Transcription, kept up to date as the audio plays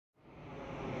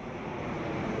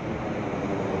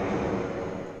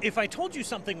If I told you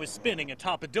something was spinning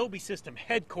atop Adobe System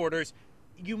headquarters,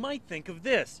 you might think of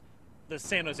this. The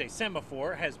San Jose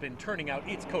semaphore has been turning out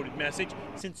its coded message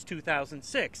since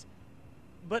 2006.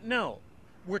 But no,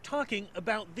 we're talking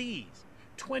about these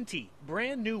 20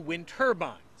 brand new wind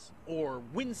turbines, or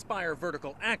Windspire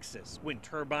vertical axis wind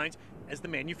turbines, as the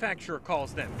manufacturer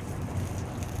calls them.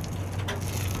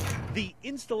 The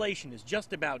installation is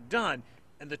just about done,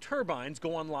 and the turbines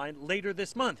go online later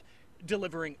this month,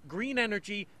 delivering green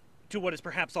energy to what is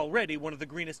perhaps already one of the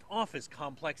greenest office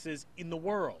complexes in the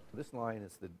world. This line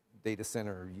is the data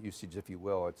center usage, if you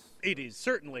will. It is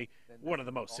certainly one of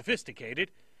the most sophisticated.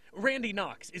 Randy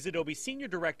Knox is Adobe's Senior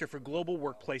Director for Global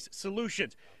Workplace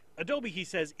Solutions. Adobe, he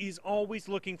says, is always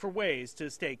looking for ways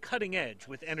to stay cutting edge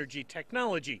with energy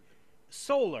technology.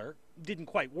 Solar didn't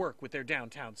quite work with their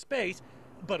downtown space,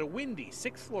 but a windy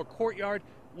sixth-floor courtyard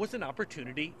was an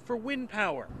opportunity for wind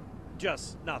power.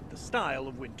 Just not the style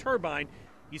of wind turbine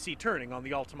you see turning on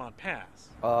the Altamont Pass.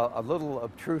 A little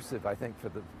obtrusive, I think, for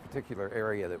the particular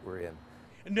area that we're in.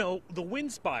 No, the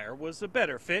Windspire was a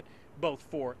better fit, both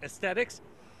for aesthetics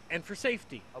and for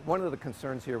safety. One of the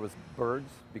concerns here was birds,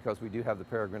 because we do have the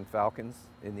peregrine falcons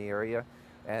in the area,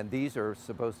 and these are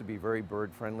supposed to be very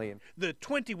bird-friendly. The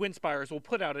 20 Windspires will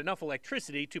put out enough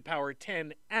electricity to power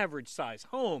 10 average-size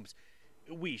homes.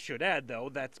 We should add, though,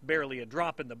 that's barely a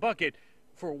drop in the bucket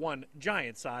for one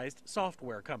giant-sized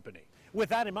software company. With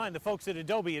that in mind, the folks at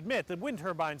Adobe admit that wind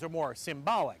turbines are more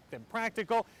symbolic than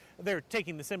practical. They're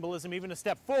taking the symbolism even a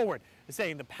step forward,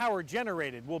 saying the power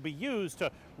generated will be used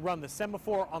to run the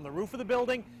semaphore on the roof of the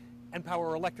building and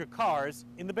power electric cars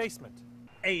in the basement.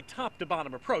 A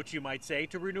top-to-bottom approach, you might say,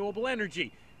 to renewable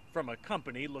energy from a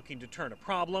company looking to turn a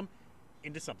problem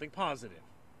into something positive.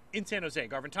 In San Jose,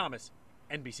 Garvin Thomas,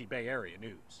 NBC Bay Area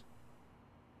News.